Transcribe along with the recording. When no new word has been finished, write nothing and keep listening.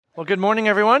Well, good morning,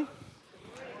 everyone.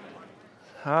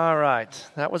 All right,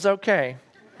 that was okay.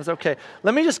 It was okay.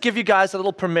 Let me just give you guys a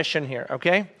little permission here,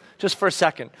 okay? Just for a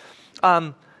second.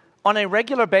 On a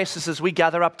regular basis, as we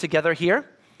gather up together here,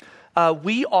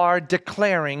 we are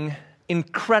declaring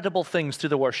incredible things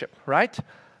through the worship, right? I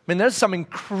mean, there's some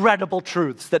incredible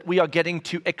truths that we are getting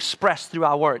to express through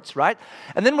our words, right?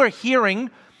 And then we're hearing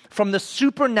from the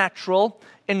supernatural,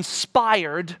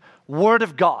 inspired Word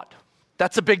of God.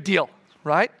 That's a big deal,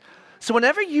 right? So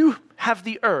whenever you have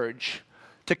the urge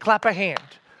to clap a hand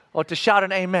or to shout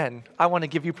an amen, I want to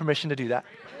give you permission to do that,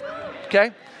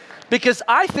 okay? Because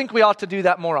I think we ought to do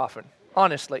that more often,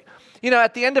 honestly. You know,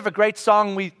 at the end of a great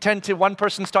song, we tend to, one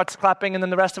person starts clapping and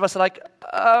then the rest of us are like,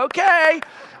 okay.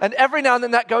 And every now and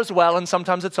then that goes well and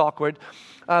sometimes it's awkward.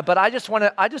 But I just want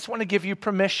to give you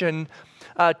permission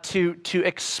to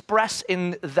express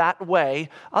in that way.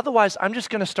 Otherwise, I'm just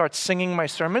going to start singing my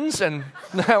sermons, and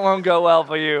that won't go well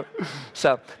for you.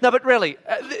 So, no, but really,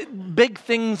 big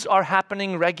things are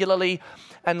happening regularly,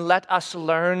 and let us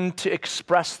learn to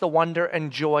express the wonder and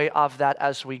joy of that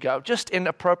as we go, just in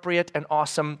appropriate and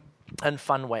awesome and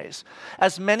fun ways.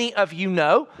 As many of you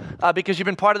know, because you've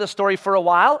been part of the story for a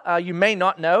while, you may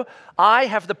not know, I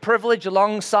have the privilege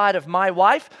alongside of my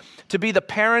wife to be the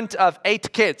parent of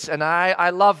 8 kids, and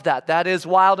I love that. That is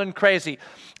wild and crazy.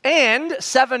 And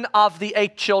 7 of the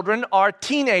 8 children are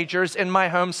teenagers in my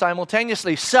home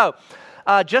simultaneously. So,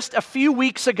 just a few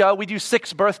weeks ago, we do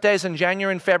 6 birthdays in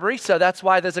January and February, so that's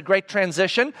why there's a great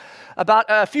transition. About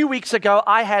a few weeks ago,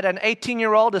 I had an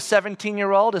 18-year-old, a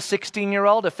 17-year-old, a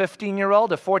 16-year-old, a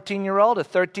 15-year-old, a 14-year-old, a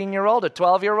 13-year-old, a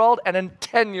 12-year-old, and a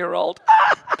 10-year-old.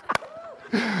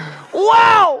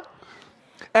 Wow!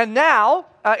 And now,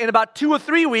 in about 2 or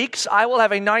 3 weeks, I will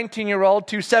have a 19-year-old,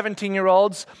 2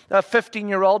 17-year-olds, a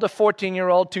 15-year-old, a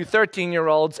 14-year-old, 2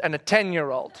 13-year-olds, and a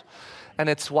 10-year-old. And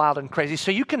it's wild and crazy.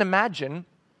 So you can imagine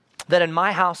that in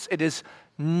my house, it is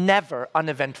never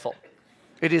uneventful.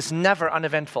 It is never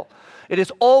uneventful. It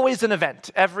is always an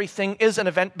event. Everything is an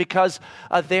event because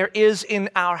there is in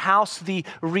our house the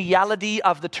reality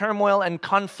of the turmoil and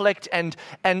conflict and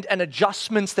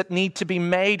adjustments that need to be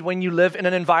made when you live in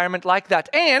an environment like that.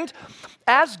 And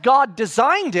as God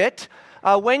designed it,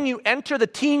 when you enter the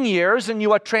teen years and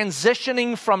you are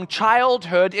transitioning from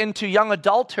childhood into young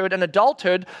adulthood and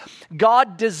adulthood,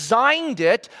 God designed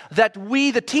it that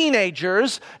we, the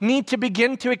teenagers, need to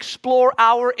begin to explore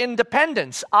our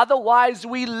independence. Otherwise,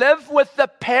 we live with the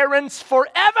parents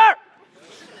forever.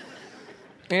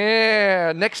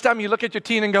 Yeah, next time you look at your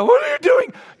teen and go, what are you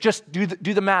doing? Just do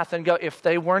the math and go, if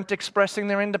they weren't expressing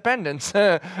their independence,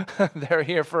 they're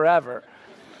here forever.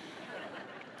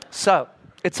 So,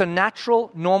 it's a natural,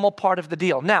 normal part of the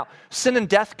deal. Now, sin and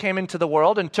death came into the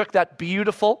world and took that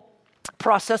beautiful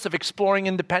process of exploring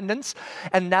independence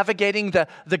and navigating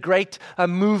the great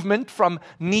movement from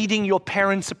needing your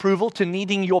parents' approval to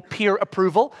needing your peer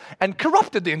approval and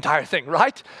corrupted the entire thing,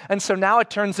 right? And so now it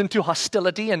turns into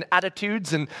hostility and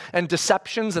attitudes and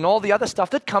deceptions and all the other stuff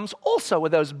that comes also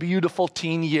with those beautiful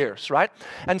teen years, right?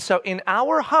 And so in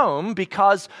our home,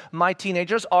 because my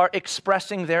teenagers are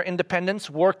expressing their independence,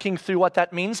 working through what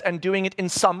that means and doing it in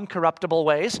some corruptible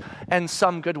ways and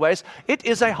some good ways, it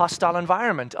is a hostile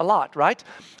environment a lot. Right?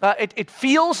 It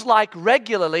feels like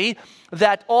regularly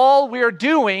that all we're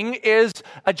doing is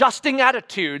adjusting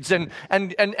attitudes and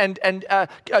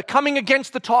coming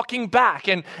against the talking back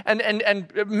and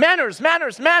manners.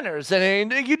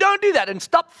 And you don't do that, and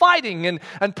stop fighting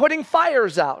and putting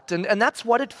fires out. And that's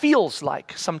what it feels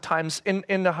like sometimes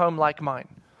in a home like mine.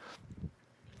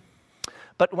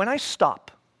 But when I stop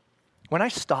and I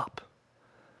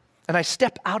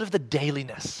step out of the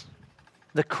dailiness,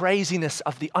 the craziness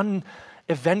of the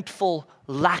uneventful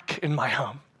lack in my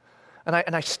home,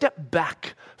 and I step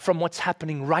back from what's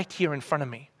happening right here in front of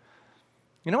me,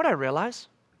 you know what I realize?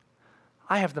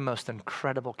 I have the most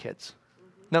incredible kids.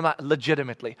 No, not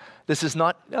legitimately. This is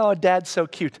not, oh, Dad's so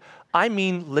cute. I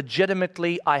mean,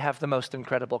 legitimately, I have the most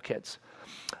incredible kids.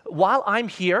 While I'm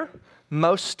here,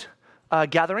 most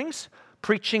gatherings,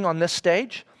 preaching on this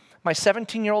stage, my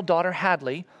 17-year-old daughter,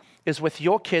 Hadley, is with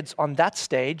your kids on that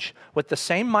stage with the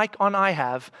same mic on I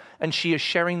have, and she is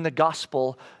sharing the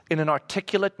gospel in an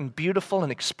articulate and beautiful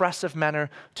and expressive manner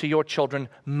to your children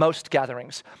most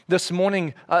gatherings. This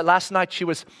morning, last night, she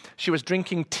was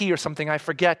drinking tea or something, I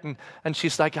forget, and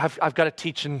she's like, I've got to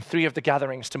teach in 3 of the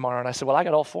gatherings tomorrow. And I said, well, I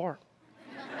got all 4.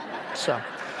 So,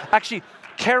 actually,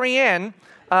 Carrie Ann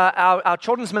our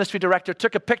children's ministry director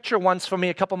took a picture once for me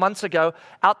a couple months ago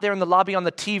out there in the lobby on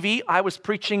the TV. I was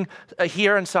preaching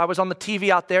here, and so I was on the TV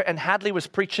out there, and Hadley was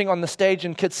preaching on the stage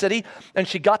in Kid City, and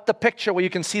she got the picture where you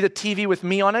can see the TV with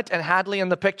me on it and Hadley in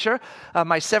the picture,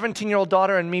 my 17-year-old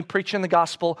daughter and me preaching the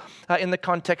gospel in the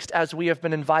context as we have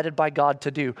been invited by God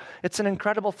to do. It's an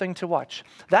incredible thing to watch.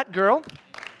 That girl,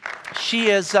 she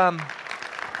is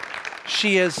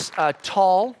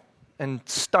tall and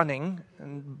stunning,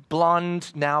 and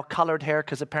blonde, now colored hair,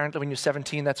 because apparently when you're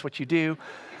 17, that's what you do.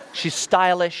 She's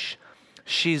stylish.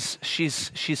 She's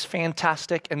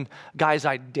fantastic. And guys,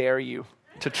 I dare you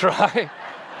to try.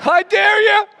 I dare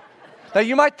you. Now,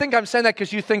 you might think I'm saying that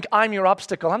because you think I'm your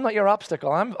obstacle. I'm not your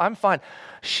obstacle. I'm fine.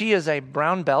 She is a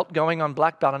brown belt going on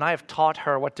black belt, and I have taught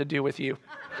her what to do with you.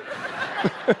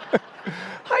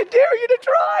 I dare you to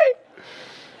try.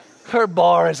 Her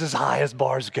bar is as high as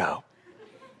bars go.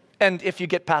 And if you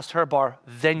get past her bar,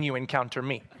 then you encounter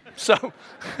me. So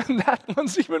that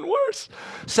one's even worse.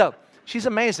 So she's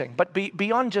amazing. But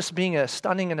beyond just being a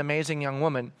stunning and amazing young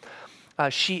woman,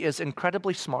 she is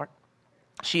incredibly smart.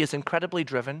 She is incredibly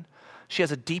driven. She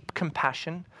has a deep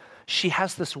compassion. She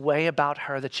has this way about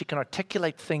her that she can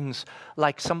articulate things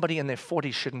like somebody in their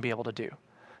 40s shouldn't be able to do.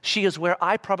 She is where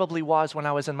I probably was when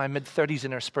I was in my mid-30s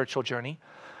in her spiritual journey.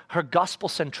 Her gospel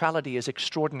centrality is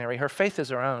extraordinary. Her faith is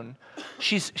her own.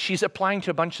 She's applying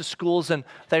to a bunch of schools, and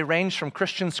they range from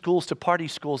Christian schools to party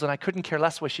schools, and I couldn't care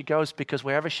less where she goes, because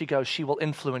wherever she goes, she will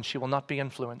influence. She will not be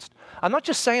influenced. I'm not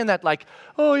just saying that like,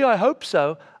 oh yeah, I hope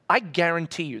so. I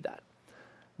guarantee you that,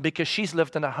 because she's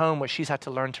lived in a home where she's had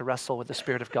to learn to wrestle with the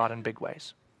Spirit of God in big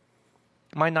ways.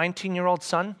 My 19-year-old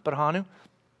son, Barhanu,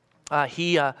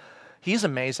 he's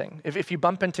amazing. If you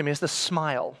bump into him, he has this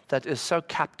smile that is so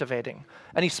captivating.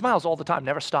 And he smiles all the time,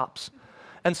 never stops.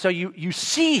 And so you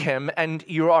see him and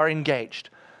you are engaged.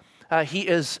 He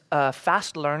is a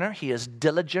fast learner. He is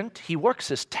diligent. He works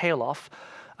his tail off.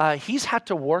 He's had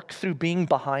to work through being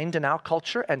behind in our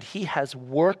culture, and he has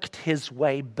worked his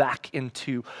way back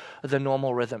into the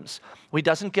normal rhythms. He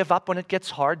doesn't give up when it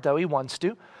gets hard, though he wants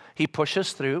to. He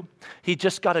pushes through. He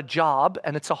just got a job,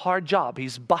 and it's a hard job.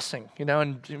 He's bussing,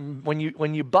 and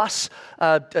when you bus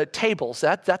tables,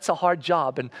 that's a hard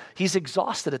job, and he's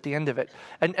exhausted at the end of it.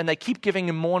 And they keep giving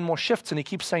him more and more shifts, and he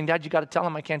keeps saying, Dad, you got to tell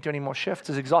him I can't do any more shifts.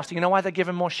 It's exhausting. You know why they give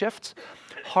him more shifts?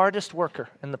 Hardest worker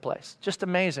in the place. Just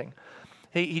amazing.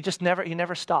 He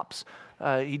never stops.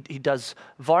 He does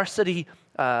varsity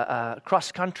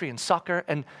cross country and soccer,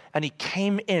 and he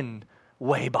came in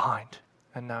way behind.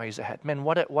 And now he's ahead. Man,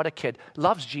 what a kid.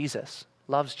 Loves Jesus.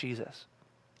 Loves Jesus.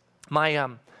 My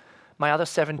other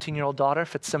 17-year-old daughter,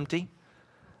 Fitzsimti.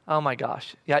 Oh my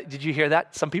gosh. Yeah, did you hear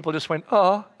that? Some people just went,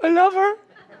 oh, I love her.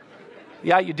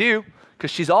 Yeah, you do,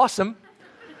 because she's awesome.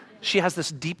 She has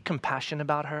this deep compassion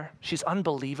about her. She's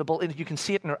unbelievable. And you can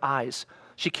see it in her eyes.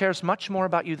 She cares much more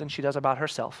about you than she does about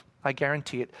herself. I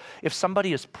guarantee it. If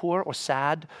somebody is poor or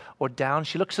sad or down,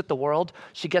 she looks at the world,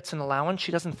 she gets an allowance,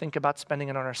 she doesn't think about spending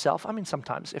it on herself. I mean,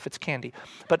 sometimes, if it's candy.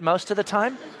 But most of the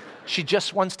time, she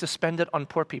just wants to spend it on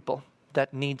poor people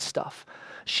that need stuff.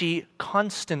 She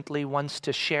constantly wants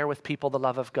to share with people the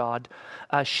love of God.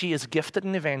 She is gifted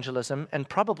in evangelism and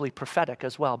probably prophetic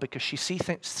as well, because she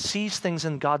sees things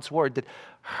in God's word that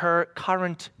her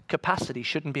current capacity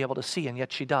shouldn't be able to see, and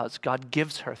yet she does. God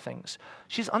gives her things.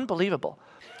 She's unbelievable.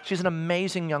 She's an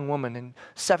amazing young woman, and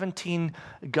 17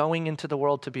 going into the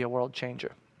world to be a world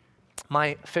changer.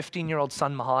 My 15-year-old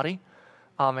son, Mahadi,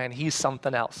 oh man, he's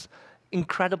something else.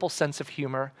 Incredible sense of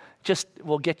humor, just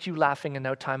will get you laughing in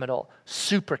no time at all.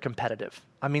 Super competitive.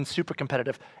 I mean, super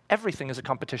competitive. Everything is a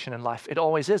competition in life. It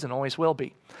always is and always will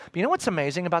be. But you know what's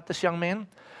amazing about this young man?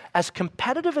 As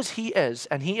competitive as he is,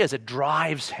 and he is, it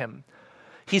drives him.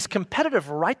 He's competitive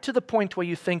right to the point where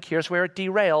you think, here's where it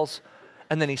derails,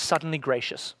 and then he's suddenly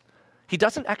gracious. He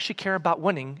doesn't actually care about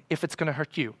winning if it's going to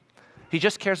hurt you. He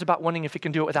just cares about winning if he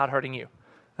can do it without hurting you.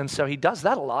 And so he does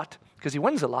that a lot because he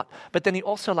wins a lot. But then he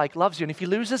also loves you. And if he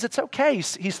loses, it's okay.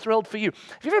 He's thrilled for you.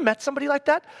 Have you ever met somebody like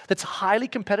that? That's highly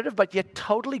competitive, but yet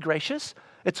totally gracious?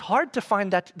 It's hard to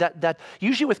find that.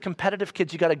 Usually with competitive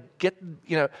kids, you got to get,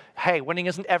 hey, winning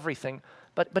isn't everything.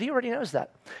 But he already knows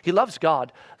that. He loves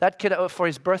God. That kid, for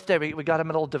his birthday, we got him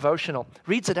a little devotional.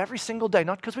 Reads it every single day,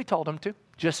 not because we told him to,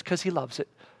 just because he loves it.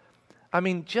 I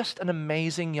mean, just an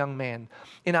amazing young man.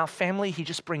 In our family, he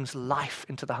just brings life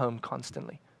into the home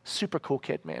constantly. Super cool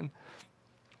kid, man.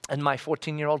 And my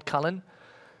 14-year-old Cullen,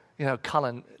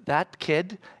 Cullen, that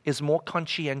kid is more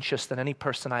conscientious than any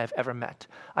person I have ever met.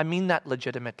 I mean that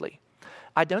legitimately.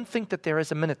 I don't think that there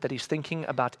is a minute that he's thinking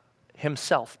about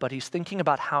himself, but he's thinking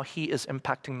about how he is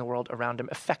impacting the world around him,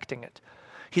 affecting it.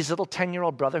 His little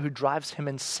 10-year-old brother who drives him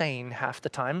insane half the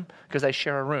time because they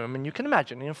share a room. And you can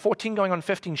imagine, 14 going on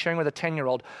 15 sharing with a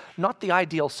 10-year-old, not the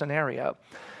ideal scenario.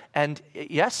 And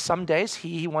yes, some days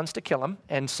he wants to kill him,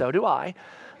 and so do I.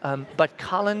 But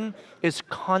Cullen is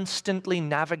constantly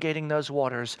navigating those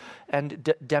waters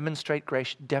and demonstrates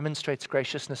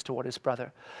graciousness toward his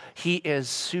brother. He is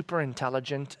super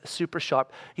intelligent, super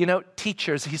sharp.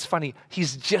 Teachers, he's funny.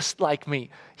 He's just like me.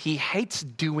 He hates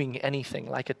doing anything,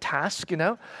 like a task,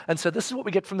 And so this is what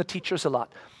we get from the teachers a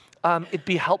lot. It'd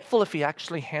be helpful if he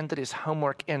actually handed his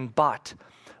homework in, but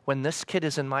when this kid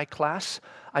is in my class,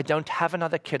 I don't have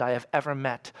another kid I have ever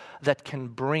met that can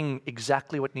bring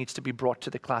exactly what needs to be brought to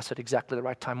the class at exactly the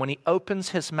right time. When he opens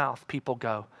his mouth, people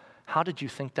go, how did you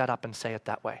think that up and say it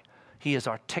that way? He is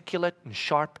articulate and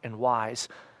sharp and wise,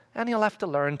 and he'll have to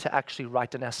learn to actually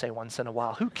write an essay once in a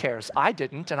while. Who cares? I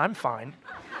didn't, and I'm fine.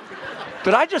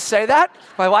 Did I just say that?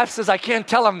 My wife says I can't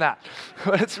tell him that.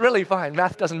 But it's really fine.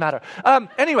 Math doesn't matter.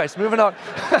 Anyways, moving on.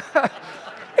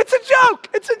 It's a joke.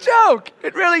 It's a joke.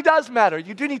 It really does matter.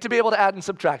 You do need to be able to add and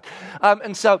subtract.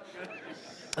 And so,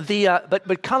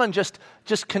 but Cullen just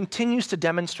continues to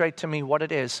demonstrate to me what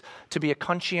it is to be a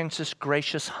conscientious,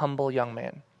 gracious, humble young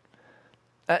man.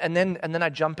 And then I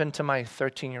jump into my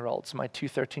 13-year-olds, my two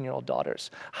 13-year-old daughters.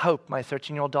 Hope, my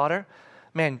 13-year-old daughter,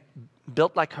 man,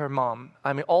 built like her mom.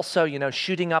 I mean, also,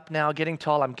 shooting up now, getting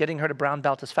tall. I'm getting her to brown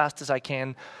belt as fast as I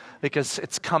can because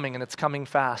it's coming and it's coming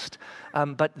fast.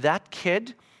 But that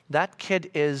kid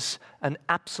is an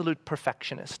absolute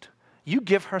perfectionist. You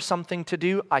give her something to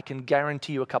do, I can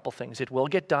guarantee you a couple things. It will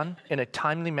get done in a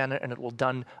timely manner, and it will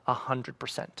done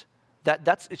 100%.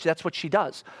 That's what she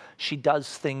does. She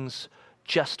does things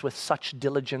just with such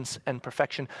diligence and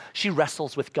perfection. She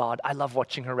wrestles with God. I love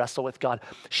watching her wrestle with God.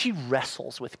 She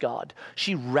wrestles with God.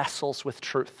 She wrestles with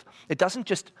truth. It doesn't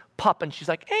just pop and she's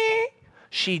like, eh.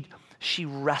 She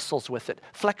wrestles with it.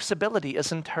 Flexibility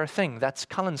isn't her thing. That's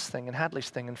Cullen's thing and Hadley's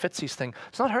thing and Fitzy's thing.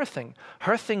 It's not her thing.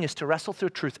 Her thing is to wrestle through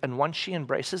truth, and once she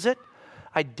embraces it,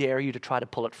 I dare you to try to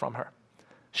pull it from her.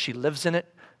 She lives in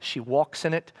it, she walks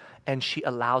in it, and she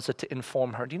allows it to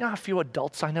inform her. Do you know how few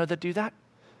adults I know that do that?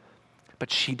 But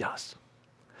she does.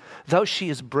 Though she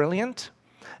is brilliant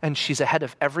and she's ahead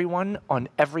of everyone on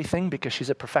everything because she's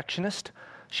a perfectionist,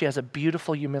 she has a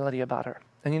beautiful humility about her.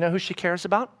 And you know who she cares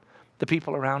about? The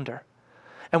people around her.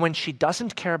 And when she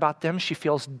doesn't care about them, she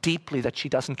feels deeply that she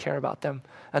doesn't care about them.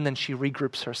 And then she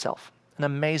regroups herself. An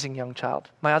amazing young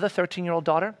child. My other 13-year-old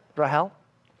daughter, Rahel,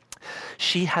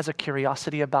 she has a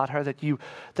curiosity about her that you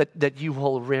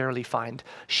will rarely find.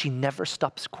 She never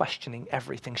stops questioning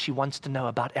everything. She wants to know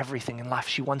about everything in life.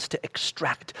 She wants to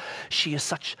extract. She is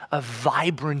such a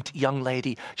vibrant young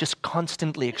lady, just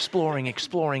constantly exploring.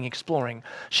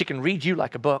 She can read you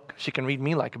like a book. She can read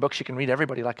me like a book. She can read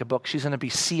everybody like a book. She's going to be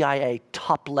CIA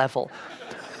top level.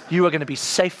 You are going to be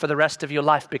safe for the rest of your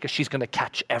life because she's going to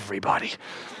catch everybody.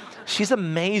 She's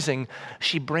amazing.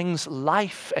 She brings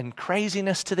life and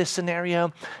craziness to this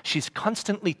scenario. She's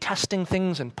constantly testing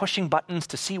things and pushing buttons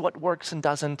to see what works and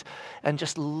doesn't, and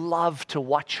just love to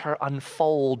watch her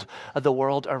unfold the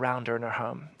world around her in her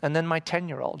home. And then my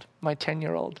 10-year-old.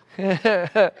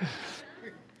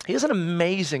 He has an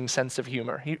amazing sense of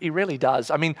humor. He really does.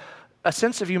 I mean, a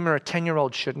sense of humor a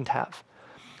 10-year-old shouldn't have.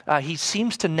 He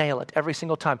seems to nail it every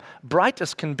single time. Bright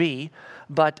as can be,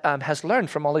 but has learned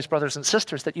from all his brothers and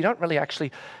sisters that you don't really actually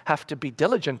have to be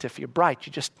diligent if you're bright.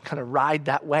 You just kind of ride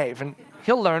that wave, and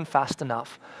he'll learn fast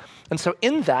enough. And so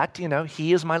in that,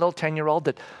 he is my little 10-year-old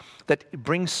that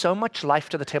brings so much life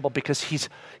to the table because he's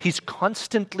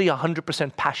constantly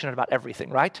 100% passionate about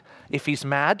everything, right? If he's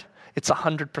mad, it's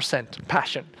 100%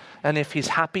 passion. And if he's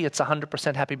happy, it's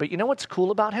 100% happy. But you know what's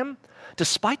cool about him?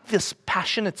 Despite this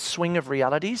passionate swing of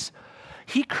realities,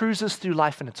 he cruises through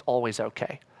life and it's always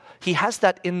okay. He has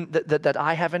that that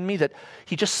I have in me, that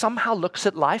he just somehow looks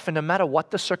at life, and no matter what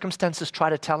the circumstances try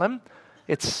to tell him,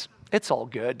 it's all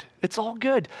good. It's all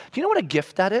good. Do you know what a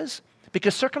gift that is?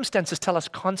 Because circumstances tell us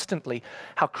constantly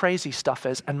how crazy stuff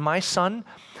is. And my son,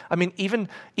 I mean, even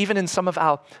in some of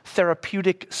our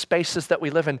therapeutic spaces that we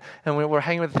live in, and we're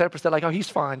hanging with the therapist, they're like, oh, he's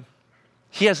fine.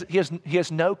 He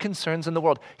has no concerns in the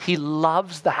world. He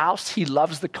loves the house. He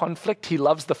loves the conflict. He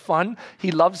loves the fun.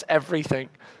 He loves everything.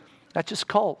 That's just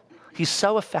Cole. He's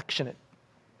so affectionate.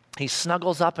 He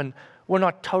snuggles up, and we're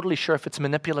not totally sure if it's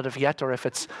manipulative yet or if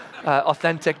it's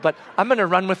authentic, but I'm going to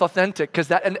run with authentic because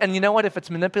that, and you know what? If it's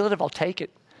manipulative, I'll take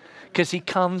it. Because he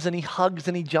comes and he hugs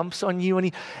and he jumps on you,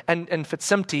 and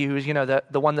Fitzsimti, who's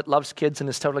the one that loves kids and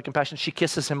is totally compassionate, she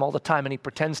kisses him all the time, and he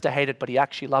pretends to hate it, but he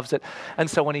actually loves it. And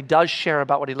so when he does share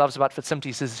about what he loves about Fitzsimti,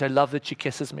 he says, I love that she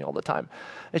kisses me all the time.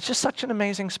 It's just such an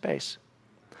amazing space.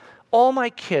 All my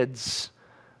kids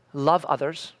love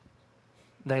others,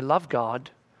 they love God,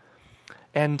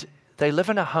 and they live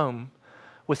in a home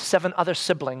with 7 other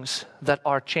siblings that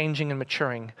are changing and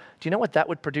maturing. Do you know what that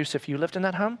would produce if you lived in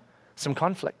that home? Some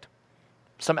conflict,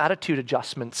 some attitude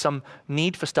adjustment, some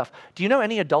need for stuff. Do you know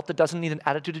any adult that doesn't need an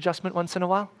attitude adjustment once in a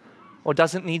while? Or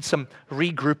doesn't need some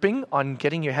regrouping on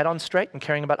getting your head on straight and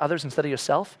caring about others instead of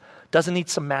yourself? Doesn't need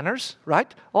some manners,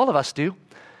 right? All of us do.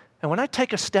 And when I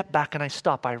take a step back and I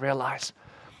stop, I realize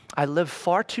I live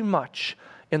far too much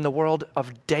in the world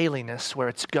of dailiness where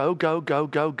it's go, go, go,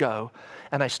 go, go,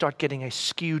 and I start getting a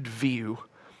skewed view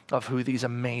of who these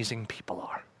amazing people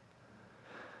are.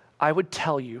 I would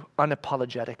tell you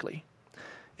unapologetically,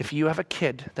 if you have a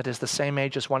kid that is the same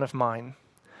age as one of mine,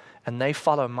 and they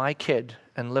follow my kid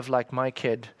and live like my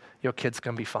kid, your kid's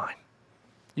going to be fine.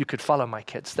 You could follow my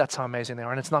kids. That's how amazing they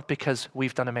are. And it's not because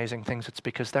we've done amazing things. It's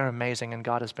because they're amazing and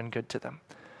God has been good to them.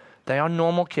 They are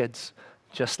normal kids,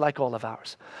 just like all of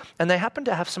ours. And they happen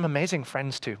to have some amazing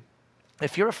friends too.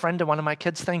 If you're a friend to one of my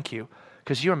kids, thank you,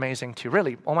 because you're amazing too.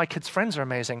 Really, all my kids' friends are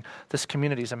amazing. This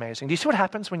community is amazing. Do you see what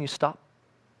happens when you stop?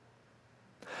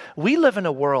 We live in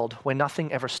a world where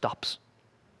nothing ever stops.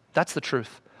 That's the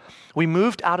truth. We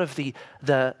moved out of the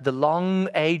long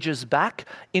ages back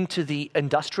into the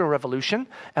Industrial Revolution,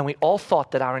 and we all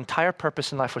thought that our entire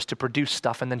purpose in life was to produce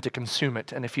stuff and then to consume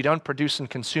it. And if you don't produce and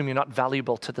consume, you're not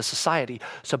valuable to the society.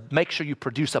 So make sure you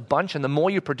produce a bunch, and the more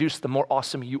you produce, the more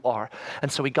awesome you are.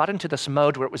 And so we got into this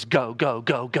mode where it was go, go,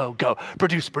 go, go, go.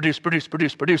 Produce, produce, produce,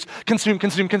 produce, produce. Consume,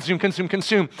 consume, consume, consume,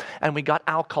 consume. And we got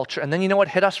our culture. And then you know what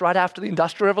hit us right after the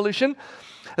Industrial Revolution?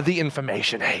 The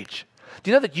information age. Do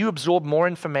you know that you absorb more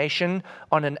information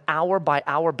on an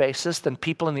hour-by-hour basis than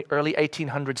people in the early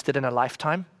 1800s did in a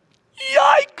lifetime?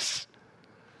 Yikes!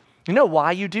 You know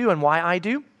why you do and why I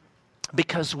do?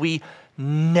 Because we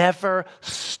never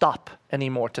stop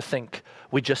anymore to think.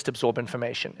 We just absorb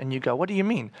information. And you go, what do you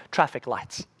mean? Traffic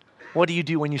lights. What do you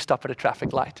do when you stop at a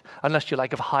traffic light? Unless you're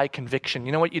like of high conviction.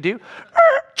 You know what you do?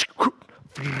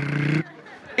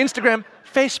 Instagram,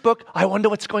 Facebook, I wonder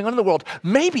what's going on in the world.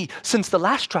 Maybe since the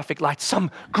last traffic light,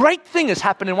 some great thing has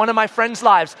happened in one of my friends'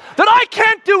 lives that I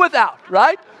can't do without,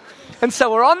 right? And so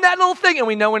we're on that little thing, and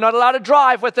we know we're not allowed to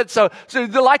drive with it. So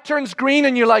the light turns green,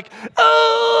 and you're like,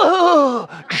 oh,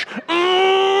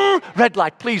 red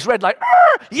light, please, red light.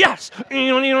 Yes.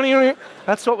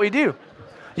 That's what we do.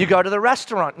 You go to the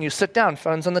restaurant, and you sit down,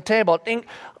 phone's on the table. Ding.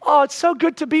 Oh, it's so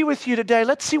good to be with you today.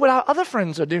 Let's see what our other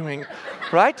friends are doing,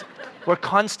 right? We're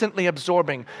constantly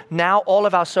absorbing. Now all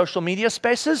of our social media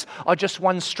spaces are just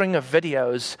one string of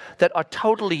videos that are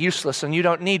totally useless and you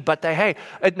don't need, but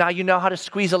now you know how to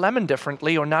squeeze a lemon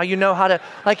differently, or now you know how to,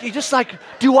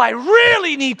 do I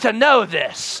really need to know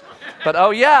this? But oh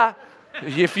yeah,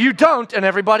 if you don't and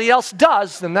everybody else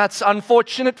does, then that's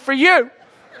unfortunate for you.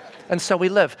 And so we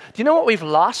live. Do you know what we've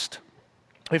lost?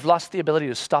 We've lost the ability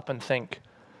to stop and think.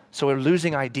 So we're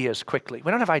losing ideas quickly.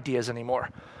 We don't have ideas anymore.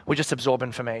 We just absorb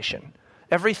information.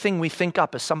 Everything we think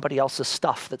up is somebody else's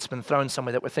stuff that's been thrown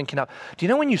somewhere that we're thinking up. Do you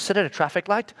know when you sit at a traffic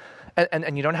light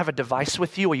and you don't have a device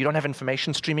with you, or you don't have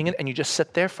information streaming in, and you just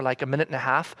sit there for like a minute and a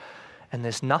half and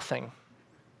there's nothing?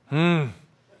 And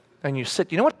you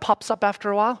sit. You know what pops up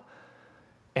after a while?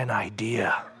 An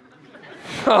idea.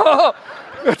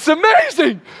 It's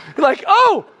amazing. Like,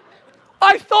 oh,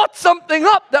 I thought something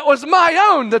up that was my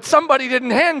own that somebody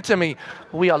didn't hand to me.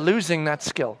 We are losing that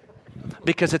skill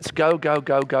because it's go, go,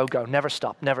 go, go, go. Never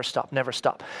stop, never stop, never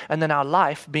stop. And then our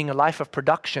life, being a life of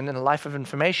production and a life of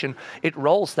information, it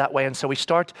rolls that way. And so we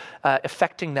start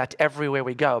affecting that everywhere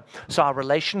we go. So our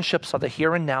relationships are the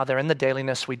here and now. They're in the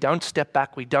dailiness. We don't step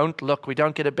back. We don't look. We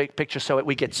don't get a big picture. So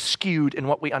we get skewed in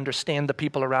what we understand the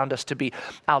people around us to be.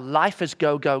 Our life is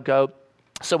go, go, go.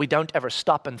 So we don't ever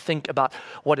stop and think about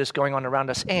what is going on around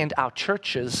us. And our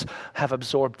churches have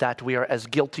absorbed that. We are as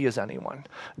guilty as anyone.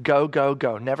 Go, go,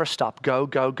 go. Never stop. Go,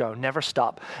 go, go. Never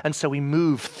stop. And so we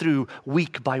move through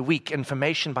week by week,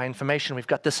 information by information. We've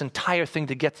got this entire thing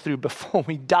to get through before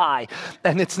we die.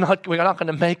 And we're not going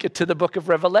to make it to the book of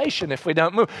Revelation if we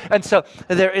don't move. And so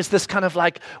there is this kind of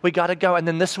like, we got to go. And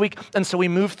then this week, and so we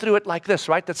move through it like this,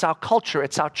 right? That's our culture.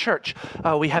 It's our church.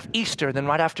 We have Easter. Then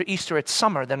right after Easter, it's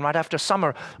summer. Then right after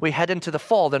summer, we head into the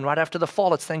fall. Then right after the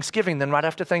fall, it's Thanksgiving. Then right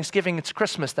after Thanksgiving, it's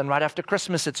Christmas. Then right after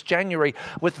Christmas, it's January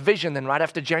with Vision. Then right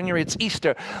after January, it's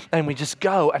Easter. And we just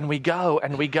go and we go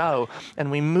and we go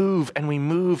and we move and we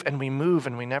move and we move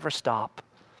and we never stop.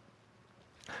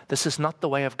 This is not the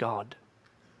way of God.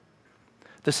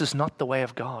 This is not the way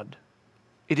of God.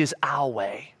 It is our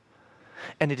way,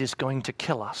 and it is going to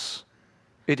kill us.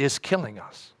 It is killing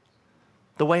us.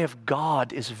 The way of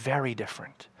God is very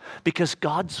different, because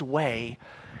God's way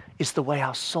is the way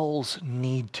our souls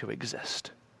need to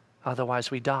exist.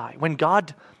 Otherwise we die. When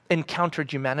God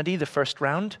encountered humanity the first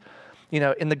round,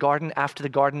 in the garden, after the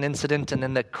garden incident, and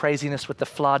then the craziness with the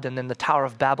flood, and then the Tower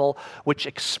of Babel, which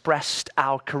expressed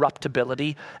our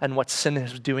corruptibility and what sin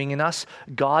is doing in us,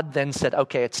 God then said,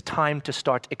 okay, it's time to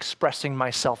start expressing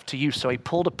myself to you. So he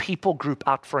pulled a people group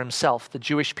out for himself, the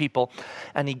Jewish people,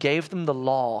 and he gave them the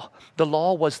law. The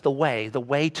law was the way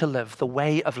to live, the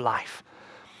way of life.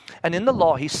 And in the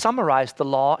law, he summarized the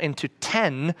law into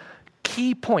 10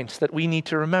 key points that we need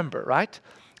to remember, right?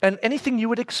 And anything you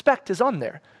would expect is on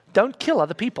there. Don't kill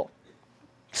other people.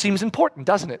 Seems important,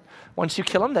 doesn't it? Once you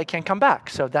kill them, they can't come back.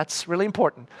 So that's really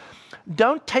important.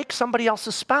 Don't take somebody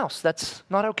else's spouse. That's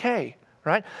not okay,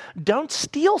 right? Don't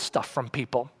steal stuff from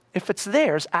people. If it's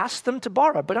theirs, ask them to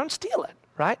borrow, but don't steal it,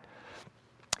 right?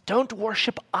 Don't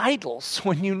worship idols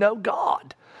when you know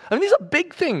God. I mean, these are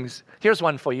big things. Here's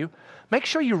one for you. Make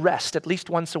sure you rest at least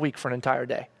once a week for an entire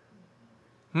day.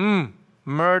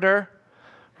 Murder,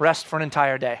 rest for an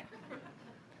entire day.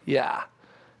 Yeah.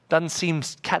 Doesn't seem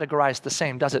categorized the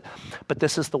same, does it? But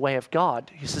this is the way of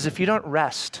God. He says, if you don't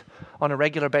rest on a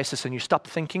regular basis and you stop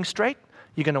thinking straight,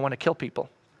 you're going to want to kill people.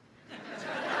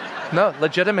 No,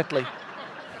 legitimately.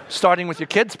 Starting with your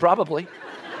kids, probably,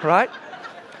 right?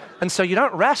 And so you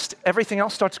don't rest, everything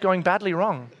else starts going badly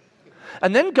wrong.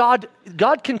 And then God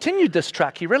continued this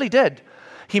track. He really did.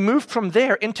 He moved from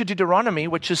there into Deuteronomy,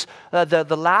 which is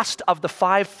the last of the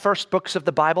 5 first books of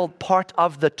the Bible, part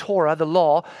of the Torah, the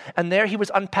law. And there he was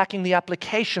unpacking the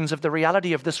applications of the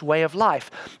reality of this way of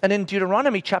life. And in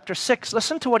Deuteronomy chapter 6,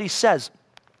 listen to what he says.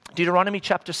 Deuteronomy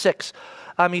chapter 6,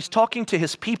 he's talking to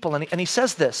his people and he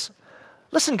says this.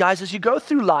 Listen, guys, as you go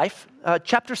through life,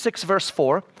 chapter 6, verse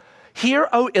 4, hear,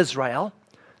 O Israel,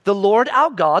 the Lord our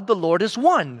God, the Lord is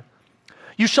one.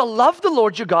 You shall love the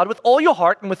Lord your God with all your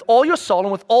heart and with all your soul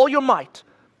and with all your might.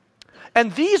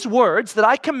 And these words that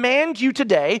I command you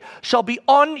today shall be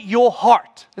on your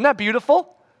heart. Isn't that beautiful?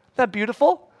 Isn't that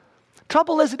beautiful?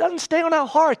 Trouble is, it doesn't stay on our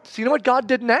hearts. You know what God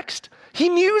did next? He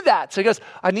knew that. So he goes,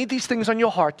 I need these things on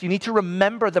your heart. You need to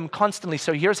remember them constantly.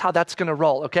 So here's how that's going to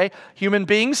roll, okay? Human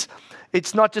beings,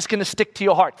 it's not just going to stick to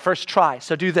your heart. First try.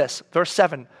 So do this. Verse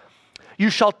 7.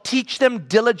 You shall teach them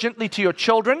diligently to your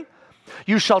children.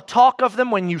 You shall talk of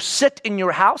them when you sit in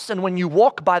your house and when you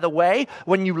walk by the way,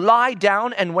 when you lie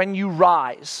down and when you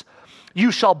rise.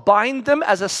 You shall bind them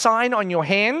as a sign on your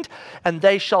hand, and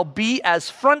they shall be as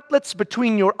frontlets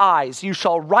between your eyes. You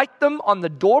shall write them on the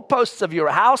doorposts of your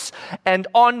house and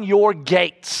on your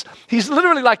gates. He's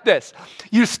literally like this.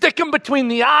 You stick them between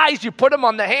the eyes, you put them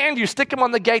on the hand, you stick them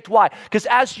on the gate. Why? Because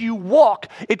as you walk,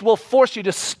 it will force you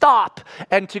to stop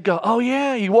and to go, oh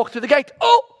yeah, you walk through the gate.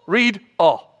 Oh, read.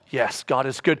 Oh. Yes, God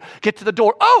is good. Get to the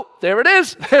door. Oh, there it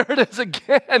is. There it is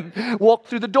again. Walk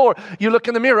through the door. You look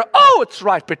in the mirror. Oh, it's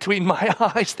right between my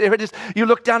eyes. There it is. You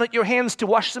look down at your hands to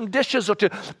wash some dishes or to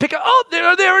pick up. Oh,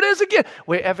 there it is again.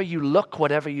 Wherever you look,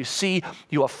 whatever you see,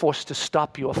 you are forced to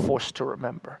stop. You are forced to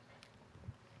remember.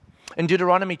 In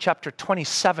Deuteronomy chapter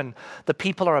 27, the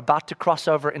people are about to cross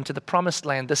over into the promised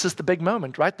land. This is the big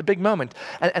moment, right? The big moment.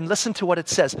 And listen to what it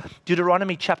says.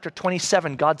 Deuteronomy chapter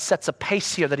 27, God sets a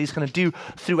pace here that he's going to do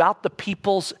throughout the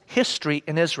people's history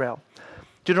in Israel.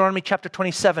 Deuteronomy chapter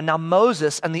 27, now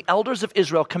Moses and the elders of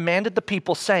Israel commanded the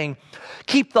people, saying,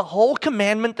 keep the whole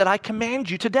commandment that I command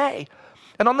you today.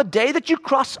 And on the day that you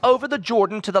cross over the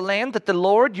Jordan to the land that the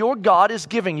Lord your God is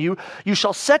giving you, you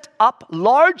shall set up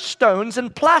large stones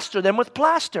and plaster them with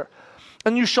plaster.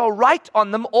 And you shall write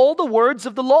on them all the words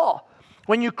of the law.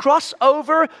 When you cross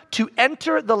over to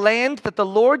enter the land that the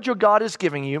Lord your God is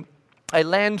giving you, a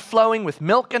land flowing with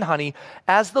milk and honey,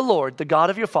 as the Lord, the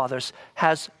God of your fathers,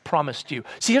 has promised you.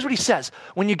 See, here's what he says.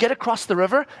 When you get across the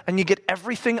river and you get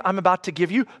everything I'm about to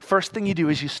give you, first thing you do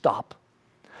is you stop.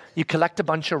 You collect a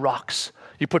bunch of rocks.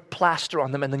 You put plaster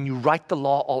on them, and then you write the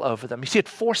law all over them. You see, it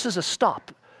forces a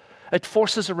stop. It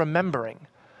forces a remembering.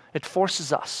 It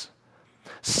forces us.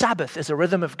 Sabbath is a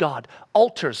rhythm of God.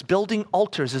 Altars, building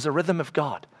altars is a rhythm of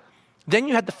God. Then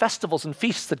you had the festivals and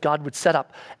feasts that God would set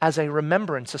up as a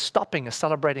remembrance, a stopping, a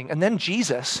celebrating. And then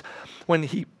Jesus, when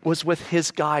he was with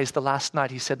his guys the last night,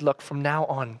 he said, look, from now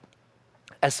on,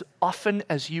 as often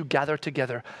as you gather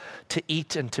together to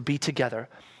eat and to be together,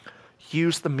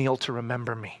 use the meal to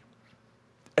remember me.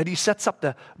 And he sets up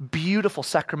the beautiful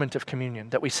sacrament of communion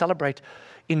that we celebrate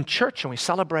in church and we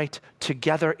celebrate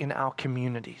together in our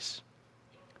communities.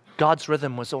 God's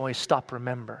rhythm was always stop,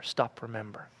 remember, stop,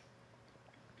 remember.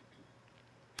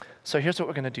 So here's what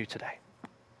we're going to do today.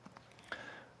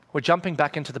 We're jumping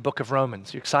back into the book of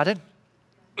Romans. You excited?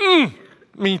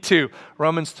 Me too.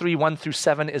 Romans 3, 1 through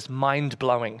 7 is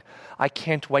mind-blowing. I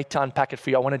can't wait to unpack it for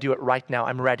you. I want to do it right now.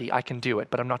 I'm ready. I can do it,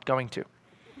 but I'm not going to.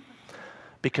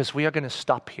 Because we are going to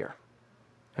stop here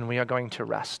and we are going to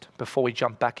rest before we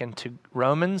jump back into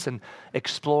Romans and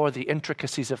explore the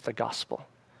intricacies of the gospel.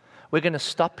 We're going to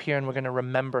stop here and we're going to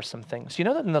remember some things. You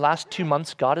know that in the last 2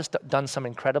 months, God has done some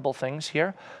incredible things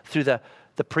here through the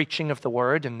preaching of the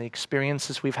word and the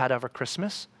experiences we've had over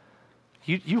Christmas.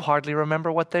 You hardly remember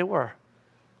what they were.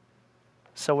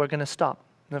 So we're going to stop.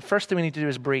 And the first thing we need to do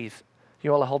is breathe.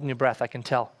 You all are holding your breath, I can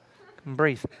tell.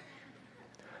 Breathe.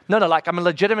 No, like I'm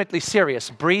legitimately serious.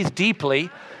 Breathe deeply.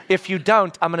 If you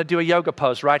don't, I'm going to do a yoga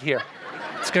pose right here.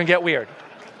 It's going to get weird.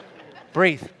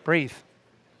 Breathe.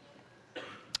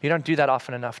 You don't do that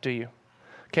often enough, do you?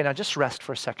 Okay, now just rest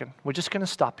for a second. We're just going to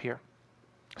stop here.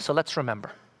 So let's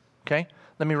remember, okay?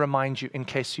 Let me remind you in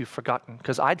case you've forgotten,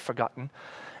 because I'd forgotten,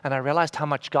 and I realized how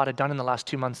much God had done in the last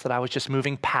 2 months that I was just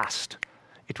moving past.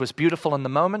 It was beautiful in the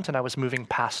moment, and I was moving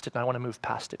past it, and I want to move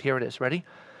past it. Here it is. Ready?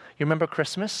 You remember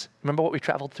Christmas? Remember what we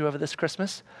traveled through over this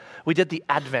Christmas? We did the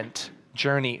Advent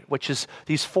journey, which is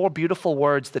these 4 beautiful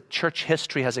words that church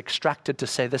history has extracted to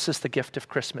say this is the gift of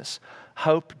Christmas.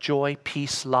 Hope, joy,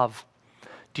 peace, love.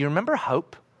 Do you remember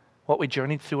hope? What we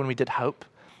journeyed through when we did hope?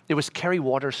 It was Kerry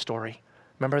Waters' story.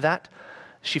 Remember that?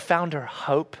 She found her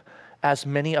hope, as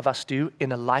many of us do,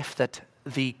 in a life that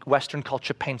the Western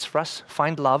culture paints for us.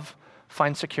 Find love,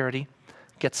 find security,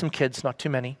 get some kids, not too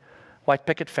many, white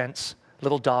picket fence,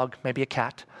 little dog, maybe a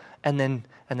cat, and then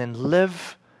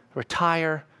live,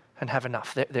 retire, and have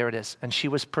enough. There it is. And she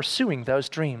was pursuing those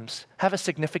dreams. Have a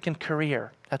significant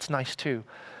career. That's nice too.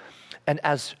 And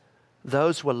as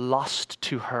those were lost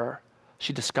to her,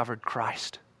 she discovered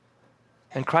Christ.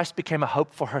 And Christ became a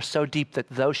hope for her so deep that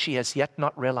though she has yet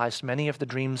not realized many of the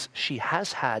dreams she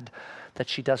has had, that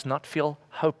she does not feel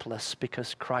hopeless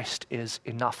because Christ is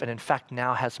enough. And in fact,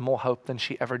 now has more hope than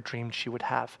she ever dreamed she would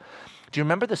have. Do you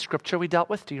remember the scripture we dealt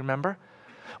with? Do you remember?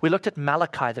 We looked at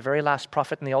Malachi, the very last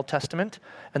prophet in the Old Testament,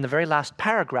 and the very last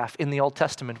paragraph in the Old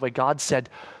Testament where God said,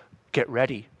 get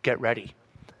ready.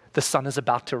 The sun is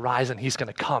about to rise and he's going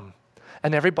to come.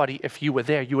 And everybody, if you were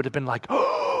there, you would have been like,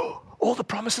 oh, all the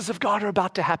promises of God are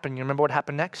about to happen. You remember what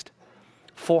happened next?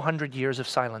 400 years of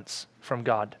silence from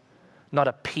God. Not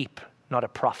a peep, not a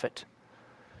prophet.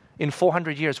 In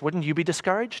 400 years, wouldn't you be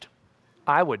discouraged?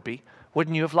 I would be.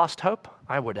 Wouldn't you have lost hope?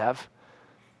 I would have.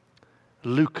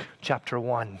 Luke chapter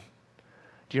 1.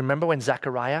 Do you remember when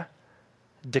Zechariah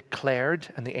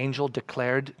declared, and the angel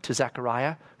declared to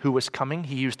Zechariah who was coming?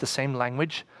 He used the same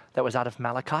language that was out of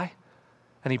Malachi.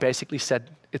 And he basically said,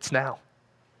 it's now.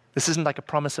 This isn't like a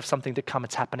promise of something to come.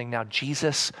 It's happening now.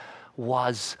 Jesus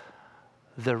was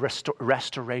the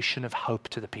restoration of hope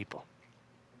to the people.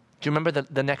 Do you remember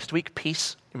the next week,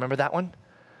 peace? You remember that one?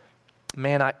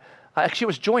 Man, actually it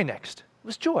was joy next. It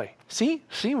was joy. See,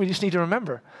 we just need to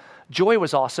remember. Joy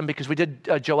was awesome because we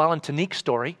did Joel and Tanique's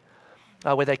story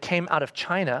where they came out of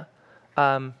China.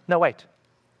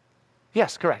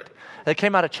 Yes, correct. They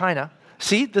came out of China.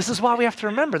 See, this is why we have to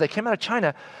remember. They came out of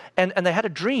China and they had a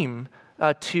dream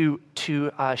to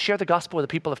share the gospel with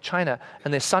the people of China,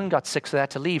 and their son got sick, so they had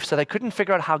to leave. So they couldn't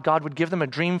figure out how God would give them a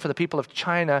dream for the people of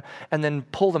China and then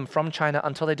pull them from China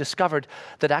until they discovered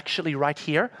that actually right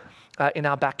here in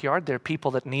our backyard, there are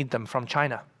people that need them from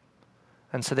China.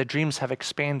 And so their dreams have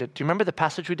expanded. Do you remember the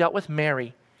passage we dealt with?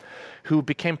 Mary, who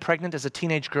became pregnant as a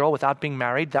teenage girl without being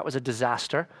married. That was a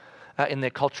disaster in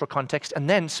their cultural context, and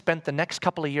then spent the next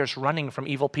couple of years running from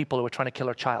evil people who were trying to kill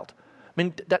her child. I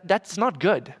mean, that's not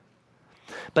good.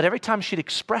 But every time she'd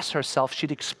express herself,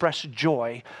 she'd express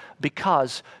joy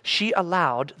because she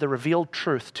allowed the revealed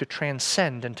truth to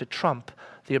transcend and to trump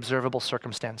the observable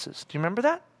circumstances. Do you remember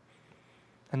that?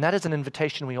 And that is an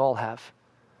invitation we all have.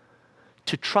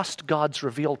 To trust God's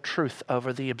revealed truth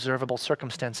over the observable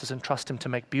circumstances and trust Him to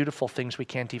make beautiful things we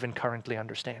can't even currently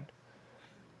understand.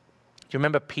 Do you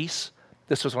remember peace?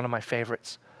 This was one of my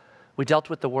favorites. We dealt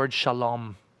with the word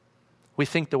shalom. We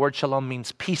think the word shalom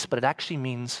means peace, but it actually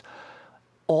means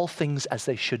all things as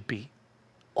they should be.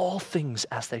 All things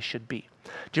as they should be.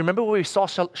 Do you remember where we saw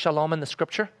shalom in the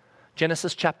scripture?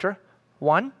 Genesis chapter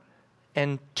 1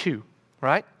 and 2,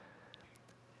 right?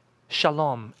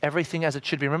 Shalom, everything as it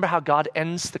should be. Remember how God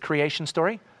ends the creation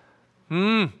story?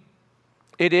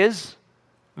 It is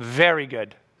very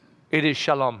good. It is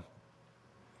shalom.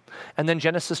 And then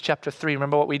Genesis chapter 3,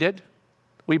 remember what we did?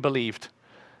 We believed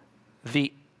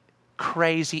the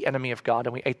crazy enemy of God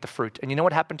and we ate the fruit. And you know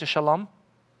what happened to shalom?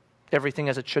 Everything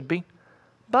as it should be?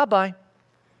 Bye-bye.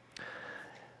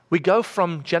 We go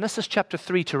from Genesis chapter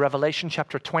 3 to Revelation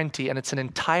chapter 20, and it's an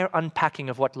entire unpacking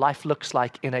of what life looks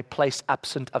like in a place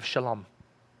absent of shalom.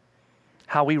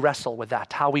 how we wrestle with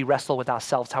that, how we wrestle with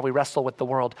ourselves, how we wrestle with the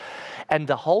world. And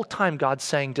the whole time God's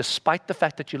saying, despite the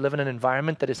fact that you live in an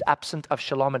environment that is absent of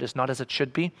shalom, it is not as it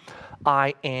should be,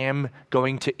 I am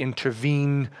going to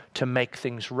intervene to make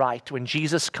things right. When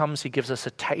Jesus comes, he gives us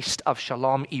a taste of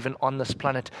shalom even on this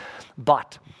planet.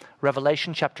 But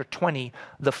Revelation chapter 20,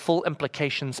 the full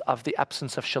implications of the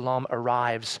absence of shalom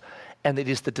arrives, and it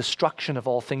is the destruction of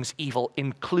all things evil,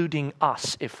 including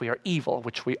us if we are evil,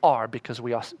 which we are because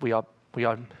we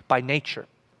are by nature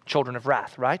children of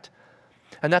wrath, right?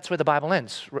 And that's where the Bible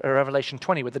ends, Revelation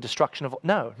 20, with the destruction of...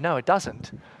 No, it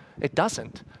doesn't. It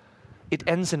doesn't. It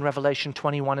ends in Revelation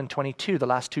 21 and 22, the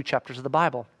last two chapters of the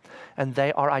Bible. And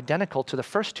they are identical to the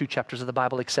first two chapters of the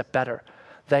Bible, except better.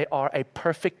 They are a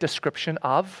perfect description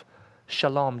of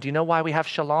shalom. Do you know why we have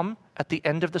shalom at the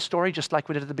end of the story, just like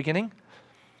we did at the beginning?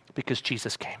 Because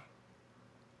Jesus came.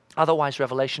 Otherwise,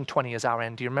 Revelation 20 is our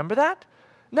end. Do you remember that?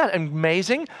 Isn't that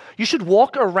amazing? You should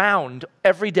walk around